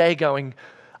every day going,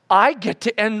 I get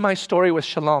to end my story with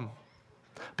shalom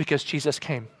because Jesus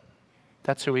came.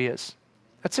 That's who he is.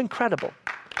 That's incredible.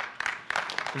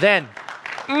 Then,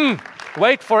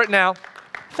 wait for it now.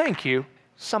 Thank you.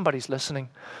 Somebody's listening.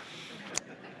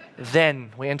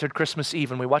 Then we entered Christmas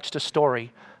Eve and we watched a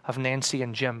story of Nancy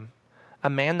and Jim, a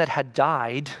man that had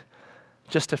died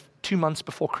just 2 months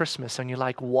before Christmas. And you're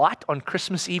like, what? On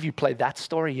Christmas Eve you played that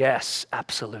story? Yes,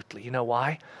 absolutely. You know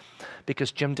why?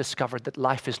 Because Jim discovered that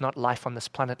life is not life on this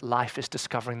planet. Life is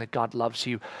discovering that God loves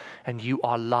you and you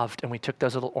are loved. And we took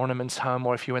those little ornaments home,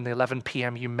 or if you were in the 11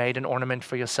 p.m., you made an ornament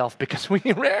for yourself because we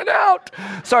ran out.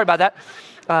 Sorry about that.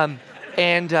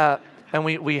 And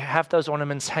we have those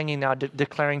ornaments hanging now,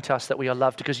 declaring to us that we are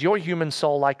loved, because your human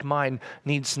soul, like mine,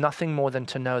 needs nothing more than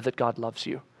to know that God loves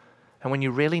you. And when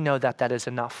you really know that, that is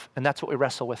enough. And that's what we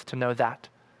wrestle with, to know that.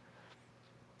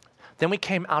 Then we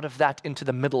came out of that into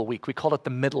the middle week. We call it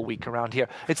the middle week around here.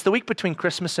 It's the week between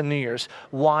Christmas and New Year's.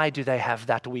 Why do they have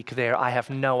that week there? I have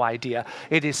no idea.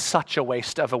 It is such a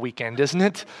waste of a weekend, isn't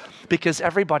it? Because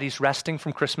everybody's resting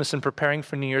from Christmas and preparing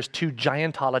for New Year's, 2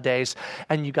 giant holidays,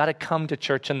 and you got to come to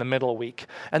church in the middle week.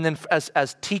 And then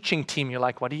as teaching team, you're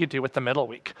like, what do you do with the middle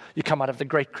week? You come out of the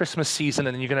great Christmas season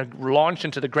and then you're going to launch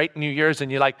into the great New Year's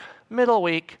and you're like, middle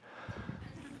week.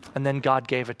 And then God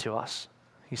gave it to us.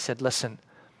 He said, listen,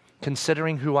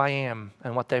 considering who I am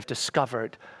and what they've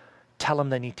discovered, tell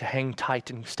them they need to hang tight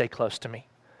and stay close to me.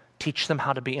 Teach them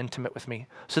how to be intimate with me.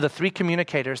 So the 3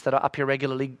 communicators that are up here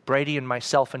regularly, Brady and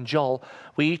myself and Joel,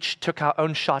 we each took our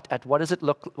own shot at what does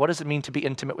it mean to be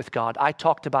intimate with God. I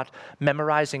talked about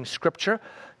memorizing scripture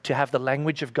to have the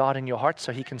language of God in your heart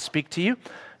so he can speak to you.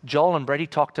 Joel and Brady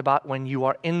talked about when you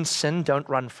are in sin, don't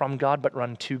run from God, but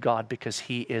run to God, because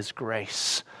he is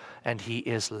grace and he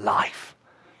is life.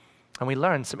 And we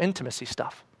learned some intimacy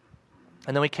stuff.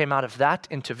 And then we came out of that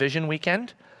into Vision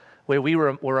Weekend, where we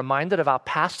were reminded of our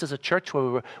past as a church,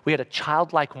 where we had a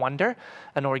childlike wonder,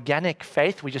 an organic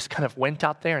faith. We just kind of went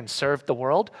out there and served the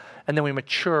world. And then we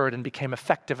matured and became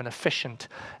effective and efficient.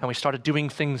 And we started doing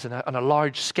things on a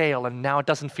large scale. And now it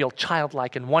doesn't feel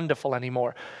childlike and wonderful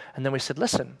anymore. And then we said,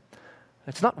 listen,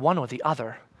 it's not one or the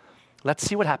other. Let's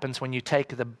see what happens when you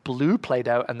take the blue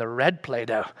Play-Doh and the red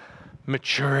Play-Doh.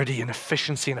 Maturity and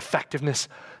efficiency and effectiveness,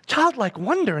 childlike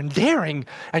wonder and daring,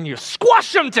 and you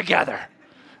squash them together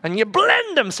and you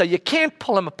blend them so you can't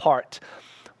pull them apart.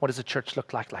 What does a church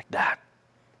look like that?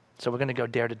 So we're going to go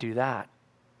dare to do that.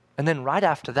 And then right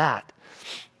after that,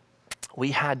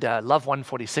 we had Love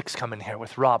 146 come in here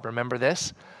with Rob. Remember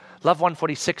this? Love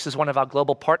 146 is one of our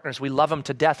global partners. We love them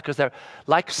to death because they're,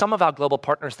 like some of our global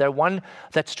partners, they're one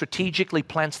that strategically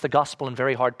plants the gospel in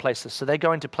very hard places. So they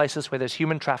go into places where there's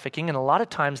human trafficking, and a lot of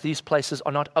times these places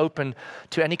are not open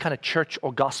to any kind of church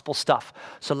or gospel stuff.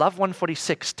 So Love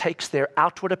 146 takes their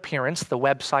outward appearance, the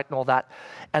website and all that,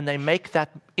 and they make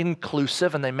that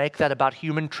inclusive, and they make that about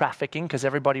human trafficking because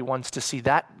everybody wants to see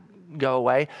that go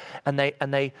away, and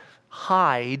they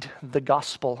hide the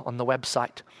gospel on the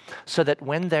website so that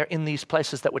when they're in these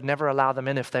places that would never allow them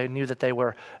in if they knew that they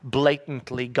were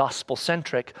blatantly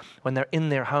gospel-centric, when they're in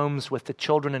their homes with the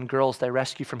children and girls they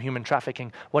rescue from human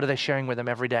trafficking, what are they sharing with them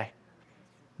every day?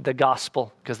 The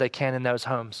gospel, because they can in those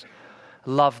homes.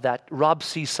 Love that. Rob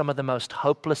sees some of the most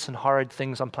hopeless and horrid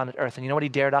things on planet Earth, and you know what he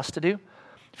dared us to do?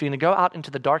 If you're going to go out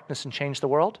into the darkness and change the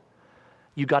world,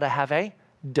 you got to have a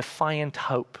defiant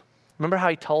hope. Remember how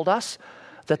he told us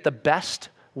that the best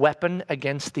weapon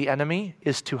against the enemy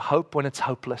is to hope when it's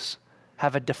hopeless.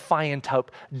 Have a defiant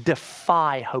hope.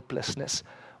 Defy hopelessness.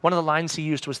 One of the lines he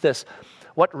used was this: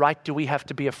 what right do we have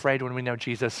to be afraid when we know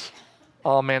Jesus?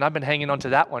 Oh man, I've been hanging on to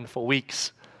that one for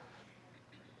weeks.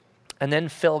 And then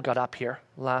Phil got up here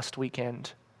last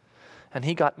weekend And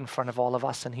he got in front of all of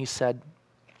us and he said,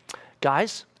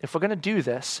 guys, if we're going to do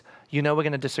this, we're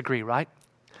going to disagree, right?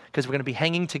 Because we're going to be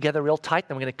hanging together real tight,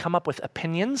 and we're going to come up with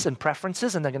opinions and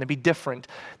preferences, and they're going to be different.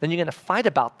 Then you're going to fight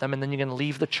about them, and then you're going to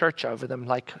leave the church over them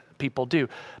like people do.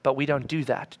 But we don't do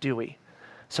that, do we?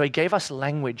 So he gave us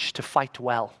language to fight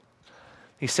well.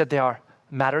 He said there are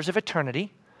matters of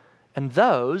eternity, and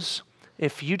those,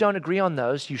 if you don't agree on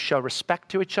those, you show respect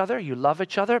to each other, you love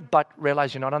each other, but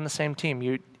realize you're not on the same team.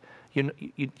 You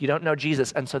don't know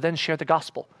Jesus, and so then share the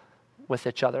gospel with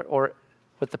each other or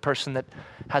with the person that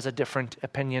has a different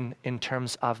opinion in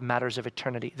terms of matters of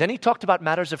eternity. Then he talked about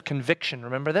matters of conviction.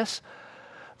 Remember this?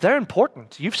 They're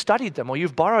important. You've studied them or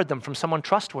you've borrowed them from someone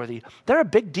trustworthy. They're a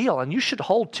big deal and you should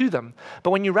hold to them. But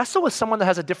when you wrestle with someone that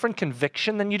has a different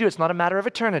conviction than you do, it's not a matter of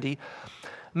eternity.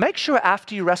 Make sure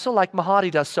after you wrestle like Mahadi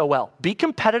does so well, be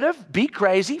competitive, be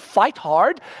crazy, fight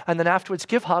hard, and then afterwards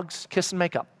give hugs, kiss and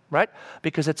make up, right?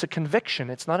 Because it's a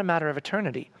conviction. It's not a matter of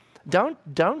eternity. Don't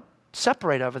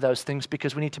separate over those things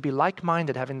because we need to be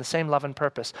like-minded, having the same love and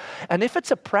purpose. And if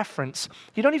it's a preference,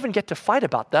 you don't even get to fight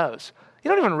about those. You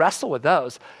don't even wrestle with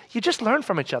those. You just learn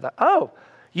from each other. Oh,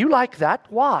 you like that?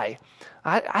 Why?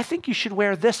 I think you should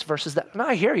wear this versus that. And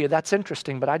I hear you. That's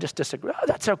interesting, but I just disagree. Oh,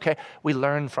 that's okay. We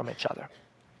learn from each other,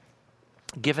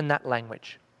 given that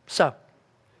language. So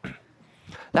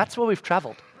that's where we've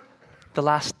traveled the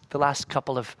last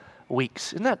couple of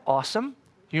weeks. Isn't that awesome?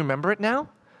 You remember it now?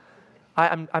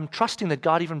 I'm trusting that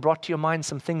God even brought to your mind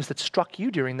some things that struck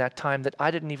you during that time that I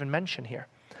didn't even mention here.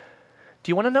 Do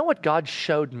you want to know what God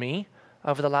showed me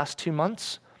over the last 2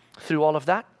 months through all of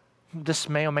that? This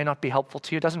may or may not be helpful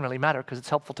to you. It doesn't really matter because it's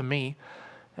helpful to me.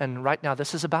 And right now,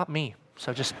 this is about me.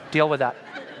 So just deal with that,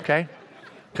 okay?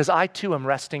 Because I too am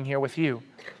resting here with you.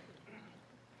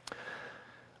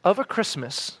 Over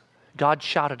Christmas, God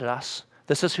shouted at us,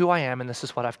 "This is who I am and this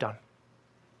is what I've done."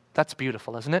 That's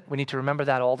beautiful, isn't it? We need to remember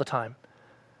that all the time.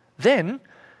 Then,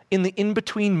 in the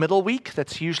in-between middle week,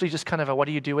 that's usually just kind of a what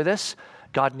do you do with this?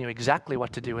 God knew exactly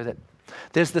what to do with it.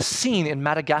 There's the scene in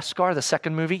Madagascar, the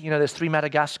second movie. There's 3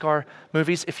 Madagascar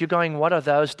movies. If you're going, what are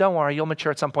those? Don't worry, you'll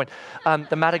mature at some point.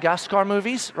 The Madagascar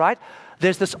movies, right?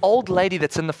 There's this old lady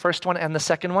that's in the first one and the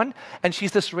second one, and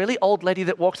she's this really old lady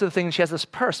that walks to the thing and she has this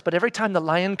purse, but every time the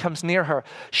lion comes near her,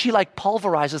 she like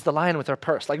pulverizes the lion with her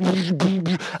purse, like,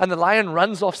 and the lion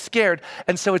runs off scared,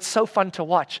 and so it's so fun to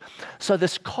watch. So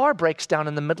this car breaks down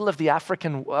in the middle of the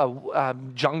African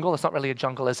jungle. It's not really a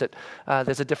jungle, is it?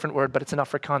 There's a different word, but it's in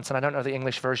Afrikaans, and I don't know the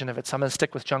English version of it, so I'm going to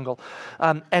stick with jungle.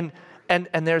 And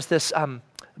there's this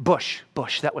bush,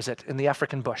 that was it, in the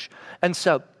African bush. And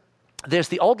so there's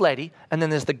the old lady, and then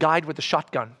there's the guide with the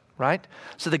shotgun, right?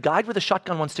 So the guide with the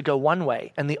shotgun wants to go one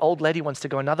way, and the old lady wants to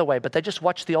go another way, but they just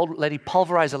watch the old lady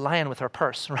pulverize a lion with her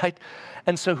purse, right?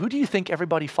 And so who do you think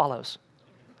everybody follows?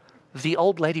 The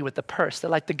old lady with the purse.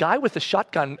 They're like, the guy with the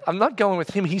shotgun, I'm not going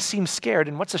with him. He seems scared,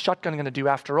 and what's the shotgun going to do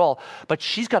after all? But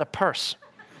she's got a purse.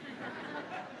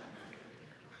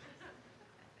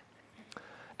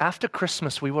 After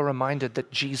Christmas, we were reminded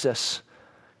that Jesus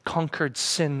conquered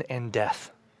sin and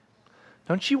death.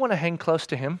 Don't you want to hang close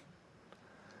to him?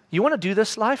 You want to do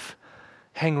this life?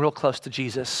 Hang real close to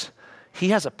Jesus. He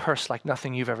has a purse like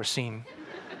nothing you've ever seen.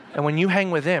 And when you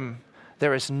hang with him,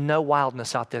 there is no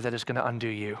wildness out there that is going to undo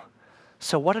you.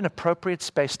 So what an appropriate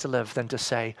space to live than to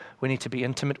say we need to be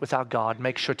intimate with our God,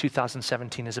 make sure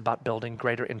 2017 is about building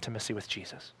greater intimacy with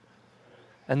Jesus.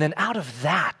 And then out of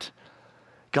that,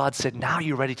 God said, now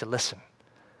you're ready to listen.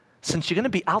 Since you're going to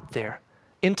be out there,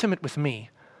 intimate with me,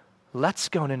 let's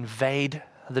go and invade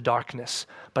the darkness,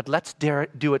 but let's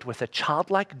do it with a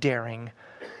childlike daring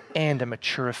and a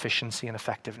mature efficiency and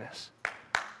effectiveness.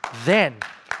 Then,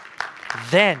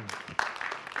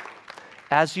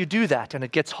 as you do that, and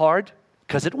it gets hard,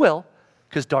 because it will,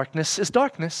 because darkness is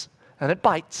darkness, and it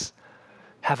bites,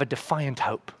 have a defiant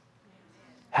hope.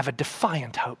 Have a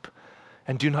defiant hope,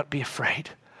 and do not be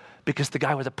afraid, because the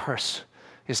guy with a purse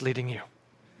is leading you.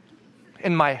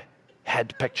 In my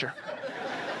head picture.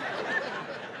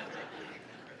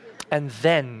 And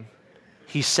then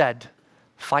he said,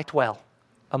 fight well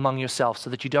among yourselves so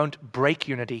that you don't break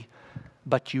unity,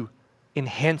 but you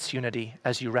enhance unity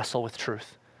as you wrestle with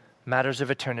truth. Matters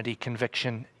of eternity,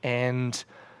 conviction, and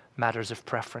matters of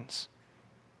preference.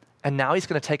 And now he's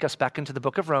going to take us back into the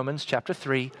book of Romans, chapter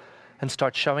 3, and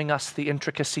start showing us the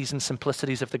intricacies and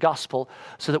simplicities of the gospel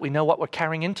so that we know what we're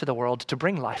carrying into the world to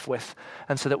bring life with,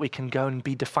 and so that we can go and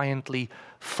be defiantly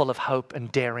full of hope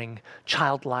and daring,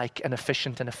 childlike and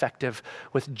efficient and effective,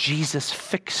 with Jesus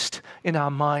fixed in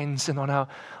our minds and on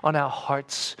our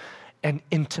hearts, and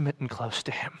intimate and close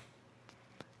to him.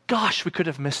 Gosh, we could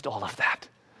have missed all of that.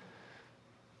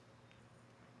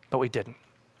 but we didn't.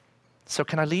 So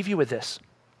can I leave you with this?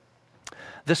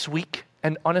 This week,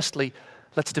 and honestly,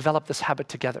 let's develop this habit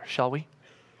together, shall we?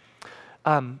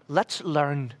 Let's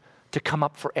learn to come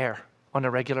up for air on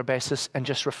a regular basis and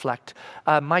just reflect.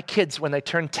 My kids, when they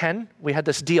turned 10, we had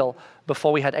this deal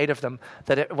before we had 8 of them,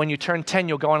 that when you turn 10,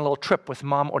 you'll go on a little trip with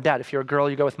mom or dad. If you're a girl,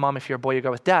 you go with mom. If you're a boy, you go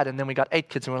with dad. And then we got 8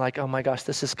 kids, and we're like, oh my gosh,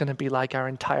 this is going to be like our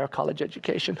entire college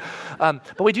education.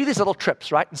 But we do these little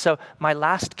trips, right? And so my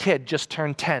last kid just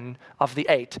turned 10 of the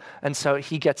 8, and so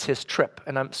he gets his trip.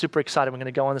 And I'm super excited. We're going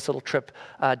to go on this little trip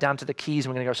down to the Keys,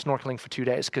 and we're going to go snorkeling for 2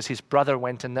 days because his brother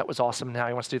went, and that was awesome. Now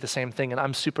he wants to do the same thing, and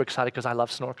I'm super excited because I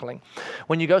love snorkeling.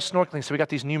 When you go snorkeling, so we got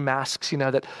these new masks,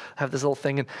 that have this little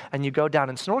thing, and you go down,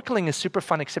 and snorkeling is super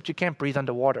fun, except you can't breathe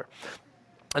underwater.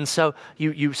 And so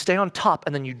you stay on top,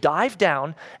 and then you dive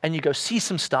down, and you go see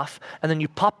some stuff, and then you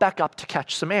pop back up to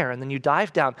catch some air, and then you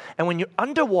dive down. And when you're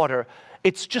underwater,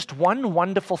 it's just one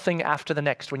wonderful thing after the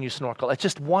next when you snorkel. It's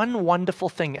just one wonderful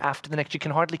thing after the next. You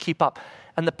can hardly keep up.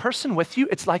 And the person with you,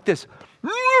 it's like this.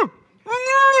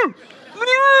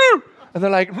 And they're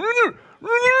like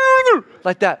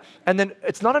that. And then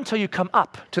it's not until you come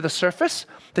up to the surface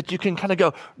that you can kind of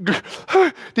go,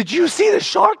 did you see the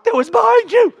shark that was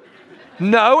behind you?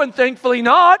 No, and thankfully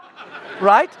not,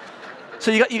 right?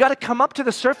 So you got to come up to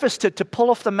the surface to pull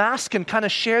off the mask and kind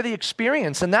of share the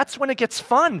experience. And that's when it gets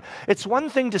fun. It's one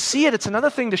thing to see it. It's another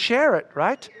thing to share it,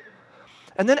 right?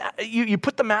 And then you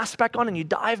put the mask back on and you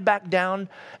dive back down.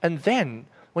 And then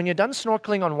when you're done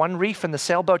snorkeling on one reef and the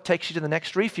sailboat takes you to the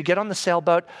next reef, you get on the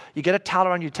sailboat, you get a towel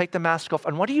around, you take the mask off.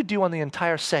 And what do you do on the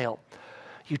entire sail?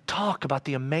 You talk about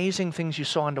the amazing things you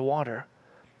saw underwater.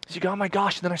 You go, oh my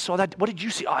gosh, and then I saw that. What did you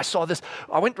see? Oh, I saw this.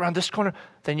 I went around this corner.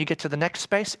 Then you get to the next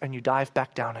space and you dive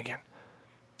back down again.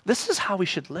 This is how we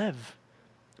should live.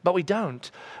 But we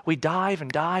don't. We dive and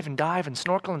dive and dive and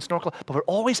snorkel, but we're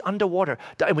always underwater.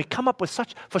 And we come up with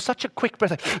such a quick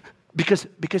breath. Like,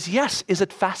 because yes, is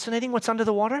it fascinating what's under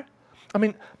the water? I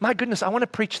mean, my goodness, I want to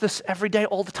preach this every day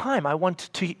all the time. I want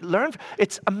to learn.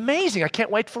 It's amazing. I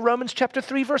can't wait for Romans chapter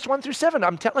 3, verse 1 through 7.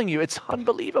 I'm telling you, it's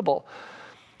unbelievable.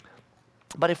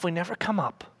 But if we never come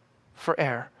up for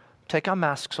air, take our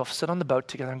masks off, sit on the boat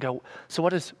together and go, so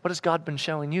what has God been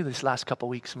showing you these last couple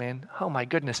weeks, man? Oh my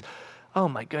goodness.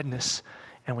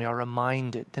 And we are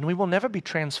reminded. And we will never be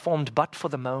transformed but for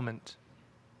the moment.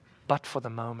 But for the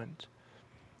moment.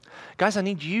 Guys, I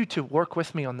need you to work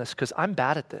with me on this because I'm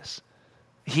bad at this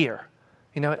here.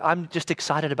 I'm just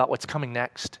excited about what's coming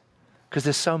next because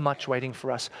there's so much waiting for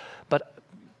us. But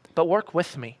work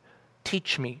with me.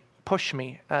 Teach me. Push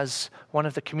me as one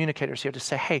of the communicators here to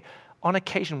say, hey, on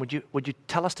occasion, would you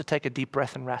tell us to take a deep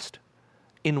breath and rest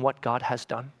in what God has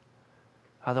done?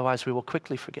 Otherwise, we will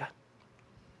quickly forget.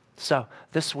 So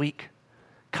this week,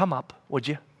 come up, would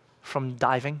you, from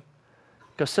diving.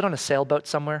 Go sit on a sailboat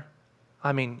somewhere.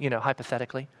 I mean,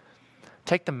 hypothetically.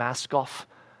 Take the mask off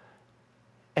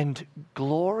and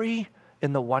glory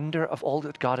in the wonder of all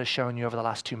that God has shown you over the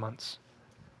last 2 months.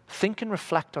 Think and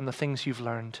reflect on the things you've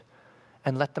learned.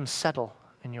 And let them settle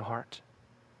in your heart.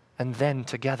 And then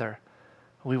together,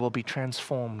 we will be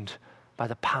transformed by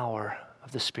the power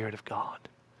of the Spirit of God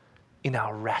in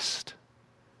our rest.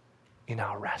 In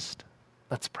our rest.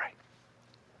 Let's pray.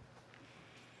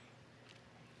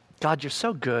 God, you're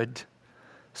so good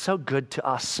to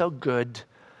us, so good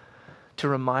to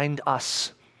remind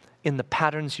us in the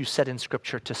patterns you set in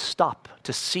Scripture to stop,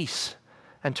 to cease,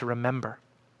 and to remember.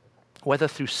 Whether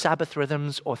through Sabbath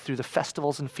rhythms or through the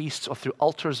festivals and feasts or through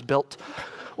altars built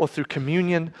or through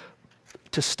communion,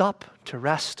 to stop, to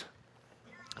rest,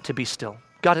 to be still.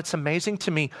 God, it's amazing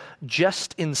to me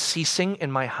just in ceasing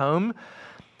in my home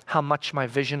how much my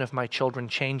vision of my children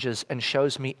changes and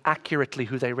shows me accurately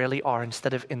who they really are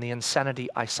instead of in the insanity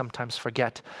I sometimes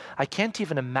forget. I can't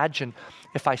even imagine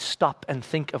if I stop and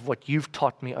think of what you've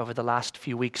taught me over the last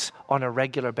few weeks on a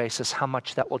regular basis, how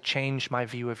much that will change my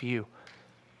view of you.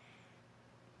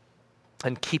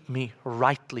 And keep me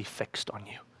rightly fixed on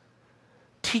you.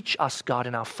 Teach us, God,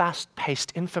 in our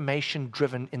fast-paced,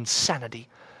 information-driven insanity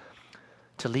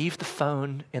to leave the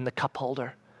phone in the cup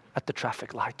holder at the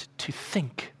traffic light, to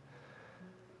think,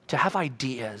 to have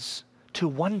ideas, to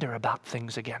wonder about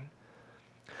things again,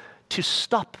 to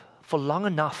stop for long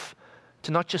enough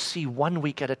to not just see 1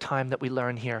 week at a time that we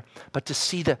learn here, but to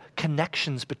see the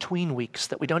connections between weeks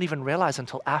that we don't even realize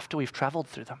until after we've traveled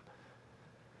through them.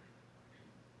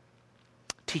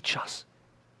 Teach us.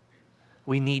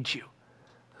 We need you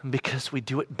because we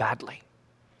do it badly.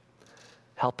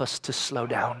 Help us to slow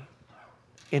down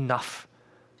enough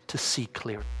to see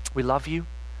clear. We love you.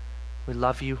 We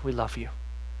love you. We love you.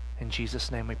 In Jesus'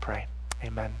 name we pray.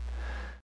 Amen.